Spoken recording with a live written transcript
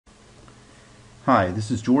Hi, this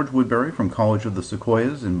is George Woodbury from College of the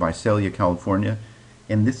Sequoias in Visalia, California,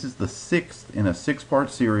 and this is the sixth in a six-part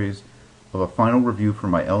series of a final review for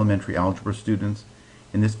my elementary algebra students.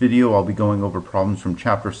 In this video, I'll be going over problems from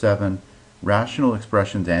Chapter 7, Rational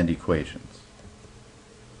Expressions and Equations.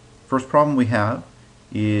 First problem we have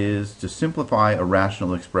is to simplify a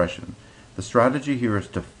rational expression. The strategy here is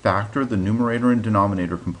to factor the numerator and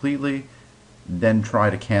denominator completely, then try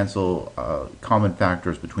to cancel common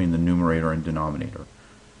factors between the numerator and denominator.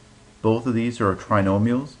 Both of these are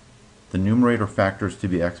trinomials. The numerator factors to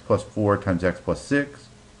be x plus 4 times x plus 6.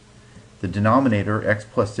 The denominator, x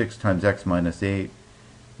plus 6 times x minus 8.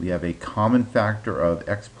 We have a common factor of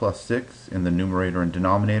x plus 6 in the numerator and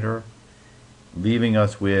denominator, leaving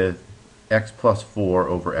us with x plus 4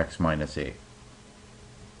 over x minus 8.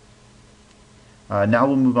 Now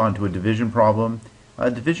we'll move on to a division problem.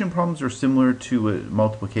 Division problems are similar to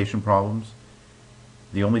multiplication problems.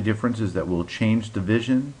 The only difference is that we'll change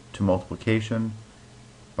division to multiplication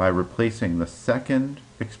by replacing the second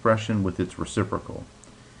expression with its reciprocal.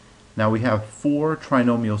 Now we have four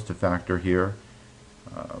trinomials to factor here.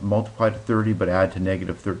 Multiply to 30 but add to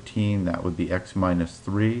negative 13, that would be x minus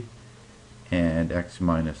 3 and x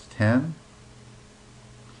minus 10.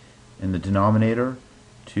 In the denominator,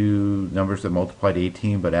 two numbers that multiply to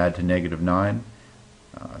 18 but add to negative 9.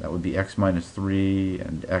 That would be x minus 3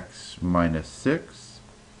 and x minus 6.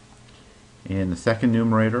 In the second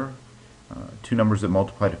numerator, two numbers that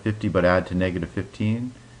multiply to 50 but add to negative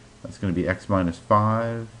 15. That's going to be x minus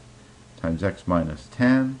 5 times x minus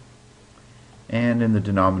 10. And in the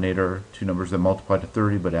denominator, two numbers that multiply to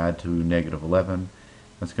 30 but add to negative 11.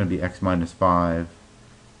 That's going to be x minus 5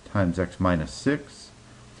 times x minus 6.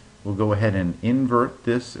 We'll go ahead and invert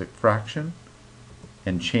this fraction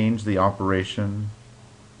and change the operation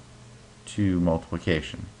to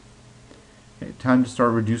multiplication. Okay, time to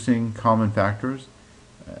start reducing common factors.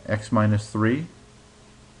 X minus 3,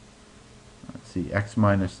 let's see, x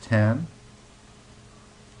minus 10,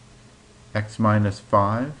 x minus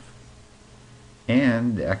 5,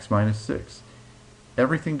 and x minus 6.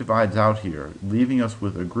 Everything divides out here, leaving us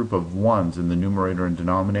with a group of 1s in the numerator and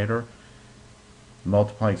denominator.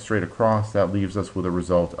 Multiplying straight across, that leaves us with a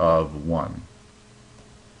result of 1.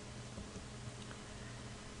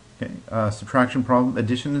 Okay, subtraction problem.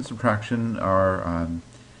 Addition and subtraction are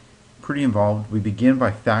pretty involved. We begin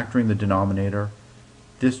by factoring the denominator.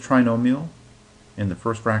 This trinomial, in the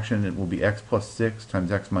first fraction, it will be x plus 6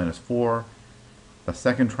 times x minus 4. The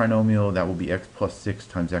second trinomial, that will be x plus 6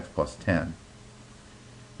 times x plus 10.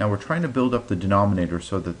 Now we're trying to build up the denominator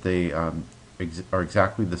so that they are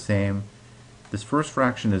exactly the same. This first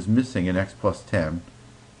fraction is missing an x plus 10,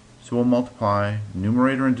 so we'll multiply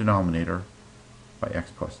numerator and denominator by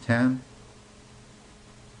x plus 10.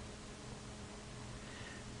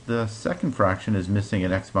 The second fraction is missing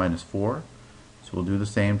an x minus 4, so we'll do the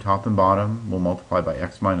same top and bottom. We'll multiply by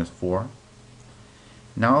x minus 4.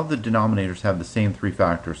 Now the denominators have the same three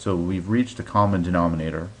factors, so we've reached a common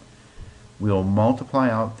denominator. We'll multiply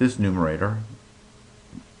out this numerator.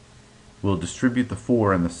 We'll distribute the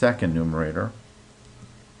 4 in the second numerator.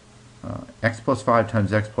 X plus 5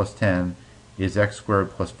 times x plus 10 is x squared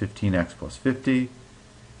plus 15x plus 50.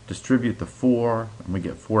 Distribute the 4 and we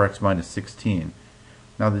get 4x minus 16.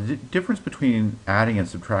 Now the difference between adding and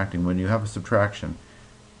subtracting, when you have a subtraction,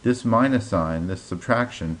 this minus sign, this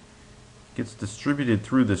subtraction, gets distributed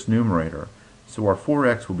through this numerator. So our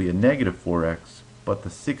 4x will be a negative 4x, but the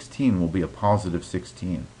 16 will be a positive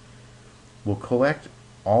 16. We'll collect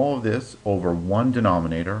all of this over one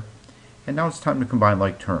denominator, and now it's time to combine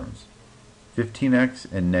like terms.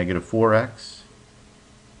 15x and negative 4x,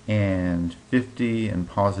 and 50 and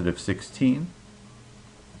positive 16.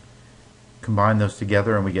 Combine those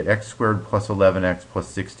together and we get x squared plus 11x plus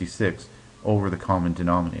 66 over the common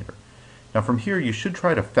denominator. Now from here you should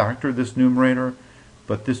try to factor this numerator,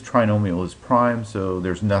 but this trinomial is prime, so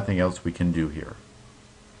there's nothing else we can do here.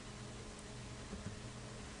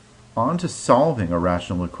 On to solving a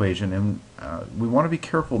rational equation, and we want to be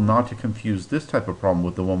careful not to confuse this type of problem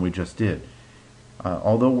with the one we just did.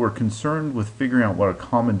 Although we're concerned with figuring out what a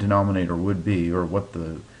common denominator would be, or what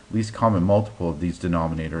the least common multiple of these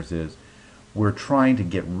denominators is, we're trying to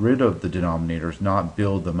get rid of the denominators, not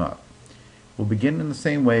build them up. We'll begin in the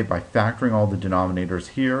same way by factoring all the denominators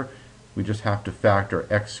here. We just have to factor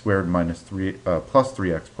x squared minus 3 plus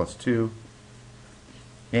 3x plus 2.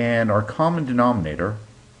 And our common denominator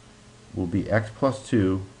will be x plus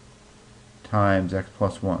 2 times x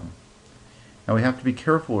plus 1. Now we have to be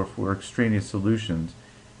careful if we're extraneous solutions.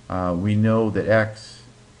 We know that x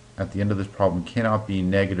at the end of this problem cannot be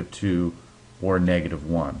negative 2 or negative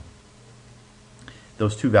 1.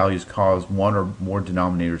 those two values cause one or more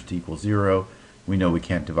denominators to equal 0, we know we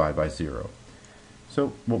can't divide by 0.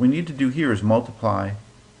 So what we need to do here is multiply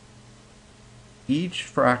each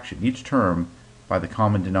fraction, each term, by the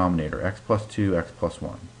common denominator, x plus 2, x plus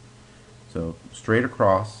 1. So straight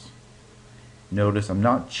across, notice I'm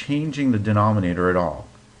not changing the denominator at all.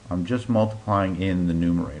 I'm just multiplying in the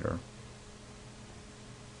numerator.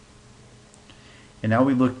 And now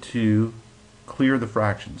we look to clear the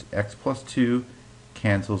fractions. X plus 2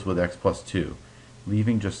 cancels with x plus 2,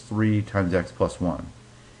 leaving just 3 times x plus 1.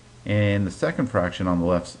 And the second fraction on the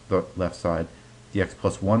left side, the x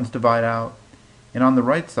plus 1's divide out. And on the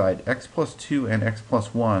right side, x plus 2 and x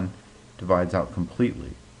plus 1 divides out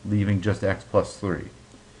completely, leaving just x plus 3.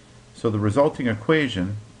 So the resulting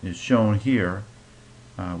equation is shown here.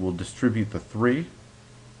 We'll distribute the 3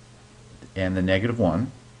 and the negative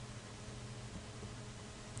 1.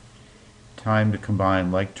 Time to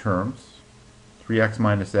combine like terms, 3x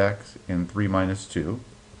minus x and 3 minus 2.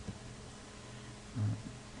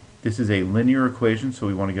 This is a linear equation, so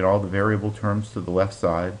we want to get all the variable terms to the left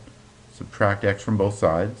side. Subtract x from both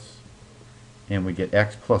sides, and we get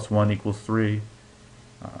x plus 1 equals 3.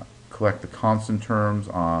 Collect the constant terms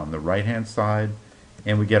on the right hand side,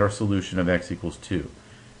 and we get our solution of x equals 2.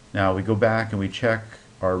 Now we go back and we check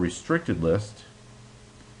our restricted list.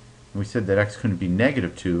 We said that x couldn't be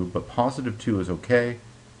negative 2, but positive 2 is okay,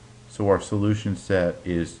 so our solution set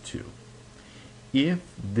is 2. If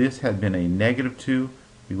this had been a negative 2,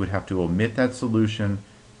 we would have to omit that solution,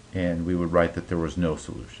 and we would write that there was no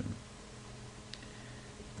solution.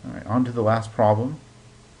 All right, on to the last problem.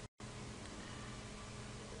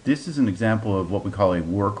 This is an example of what we call a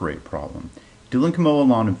work rate problem. Dylan can mow a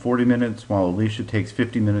lawn in 40 minutes, while Alicia takes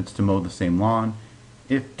 50 minutes to mow the same lawn.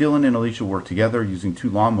 If Dylan and Alicia work together using 2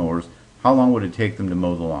 lawnmowers, how long would it take them to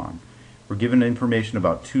mow the lawn? We're given information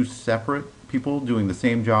about 2 separate people doing the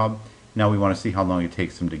same job. Now we want to see how long it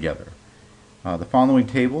takes them together. The following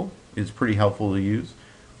table is pretty helpful to use.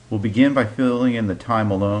 We'll begin by filling in the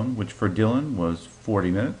time alone, which for Dylan was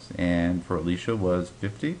 40 minutes and for Alicia was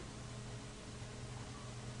 50.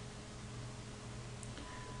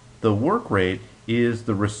 The work rate is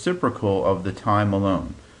the reciprocal of the time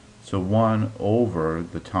alone, so 1 over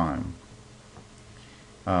the time.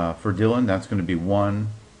 For Dylan, that's going to be 1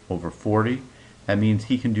 over 40. That means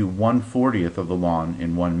he can do 1/40th of the lawn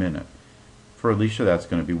in 1 minute. For Alicia, that's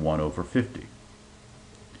going to be 1 over 50.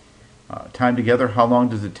 Time together, how long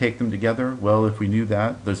does it take them together? Well, if we knew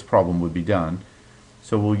that, this problem would be done.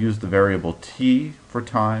 So we'll use the variable t for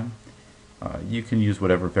time. You can use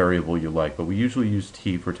whatever variable you like, but we usually use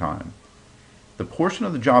t for time. The portion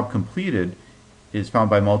of the job completed is found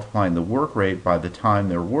by multiplying the work rate by the time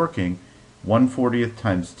they're working. 1/40th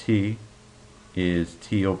times t is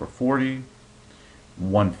t over 40.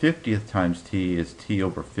 1/50th times t is t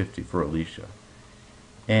over 50 for Alicia.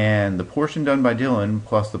 And the portion done by Dylan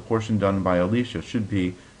plus the portion done by Alicia should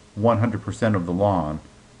be 100% of the lawn,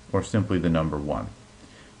 or simply the number 1.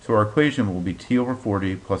 So our equation will be t over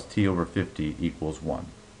 40 plus t over 50 equals 1.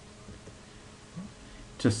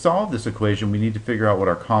 To solve this equation, we need to figure out what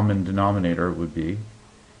our common denominator would be.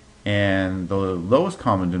 And the lowest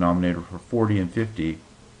common denominator for 40 and 50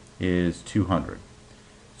 is 200.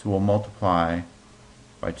 So we'll multiply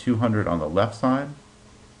by 200 on the left side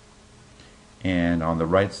and on the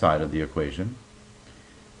right side of the equation.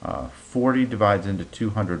 40 divides into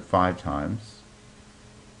 200 5 times.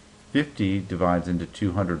 50 divides into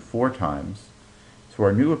 200 4 times. So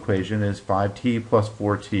our new equation is 5t plus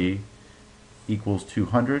 4t equals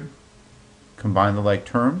 200. Combine the like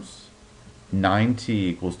terms. 9t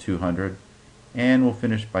equals 200. And we'll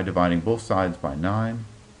finish by dividing both sides by 9.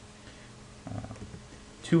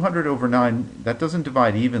 200 over 9, that doesn't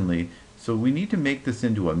divide evenly, so we need to make this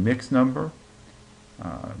into a mixed number.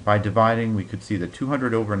 By dividing, we could see that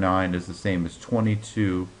 200 over 9 is the same as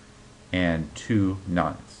 22 and 2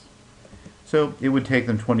 ninths. So it would take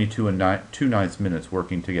them 22 and 2 ninths minutes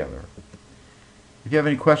working together. If you have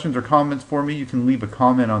any questions or comments for me, you can leave a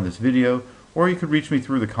comment on this video, or you could reach me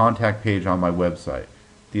through the contact page on my website.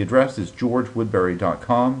 The address is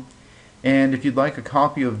georgewoodbury.com, and if you'd like a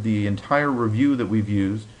copy of the entire review that we've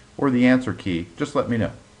used, or the answer key, just let me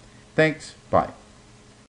know. Thanks, bye.